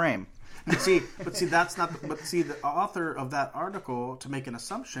be in the frame. But see, that's not. But see, the author of that article, to make an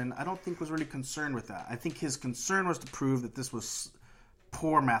assumption, I don't think was really concerned with that. I think his concern was to prove that this was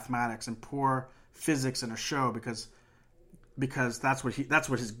poor mathematics and poor physics in a show because that's what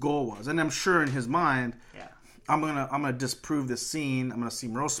his goal was. And I'm sure in his mind, I'm gonna disprove this scene. I'm gonna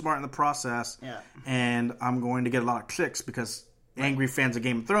seem real smart in the process, and I'm going to get a lot of clicks because angry fans of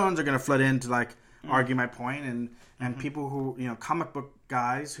Game of Thrones are gonna flood in to like argue my point, and people who comic book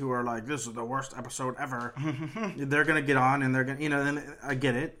guys who are like, this is the worst episode ever. They're gonna get on and they're gonna, and I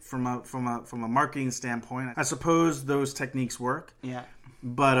get it from a marketing standpoint. I suppose those techniques work. Yeah.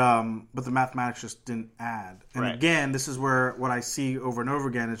 But the mathematics just didn't add. And again, this is where what I see over and over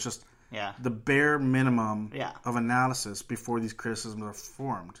again is just the bare minimum of analysis before these criticisms are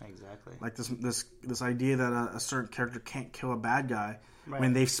formed. Exactly. Like this idea that a certain character can't kill a bad guy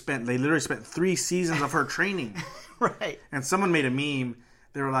when they literally spent 3 seasons of her training. Right. And someone made a meme.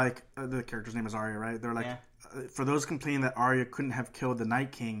 They were like, the character's name is Arya, right? They were like, for those complaining that Arya couldn't have killed the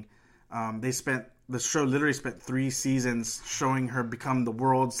Night King, the show literally spent 3 seasons showing her become the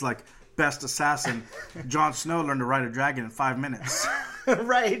world's like best assassin. Jon Snow learned to ride a dragon in 5 minutes.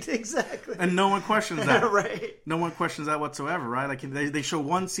 Right, exactly. And no one questions that. Right. No one questions that whatsoever, right? Like they show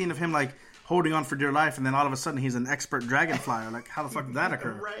one scene of him like holding on for dear life, and then all of a sudden he's an expert dragon flyer. Like, how the fuck did that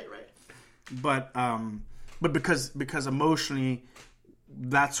occur? Right. But because emotionally,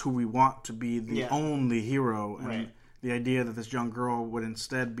 that's who we want to be the only hero, and the idea that this young girl would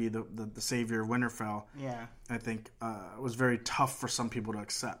instead be the savior of Winterfell, I think was very tough for some people to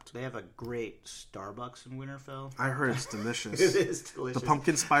accept. They have a great Starbucks in Winterfell. I heard it's delicious. It is delicious. The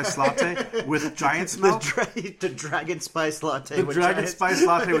pumpkin spice latte with giant smoke. The dragon spice latte. The dragon spice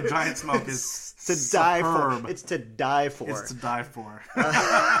latte with giant smoke is to die superb. for. It's to die for. It's to die for.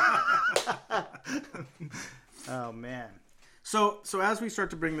 Oh man. So as we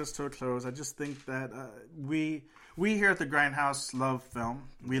start to bring this to a close, I just think that we here at the Grindhouse love film.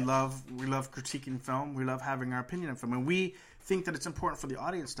 We love critiquing film. We love having our opinion on film, and we think that it's important for the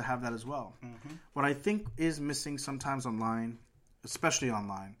audience to have that as well. Mm-hmm. What I think is missing sometimes online, especially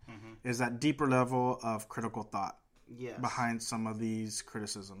online, is that deeper level of critical thought behind some of these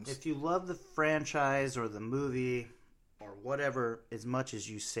criticisms. If you love the franchise or the movie or whatever as much as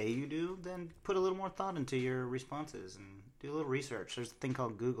you say you do, then put a little more thought into your responses and do a little research. There's a thing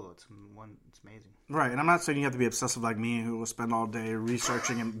called Google. It's amazing. Right, and I'm not saying you have to be obsessive like me, who will spend all day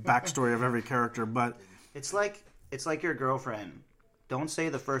researching and backstory of every character, but it's like your girlfriend. Don't say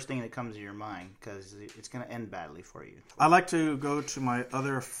the first thing that comes to your mind, because it's going to end badly for you. I like to go to my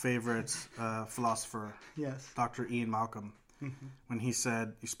other favorite philosopher, yes, Dr. Ian Malcolm, when he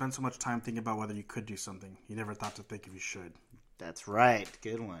said, "You spend so much time thinking about whether you could do something, you never thought to think if you should." That's right.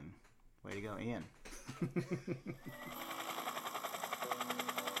 Good one. Way to go, Ian.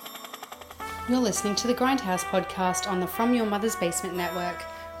 You're listening to the Grindhouse Podcast on the From Your Mother's Basement Network.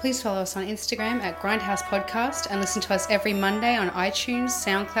 Please follow us on Instagram at Grindhouse Podcast and listen to us every Monday on iTunes,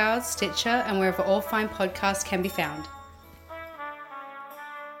 SoundCloud, Stitcher, and wherever all fine podcasts can be found.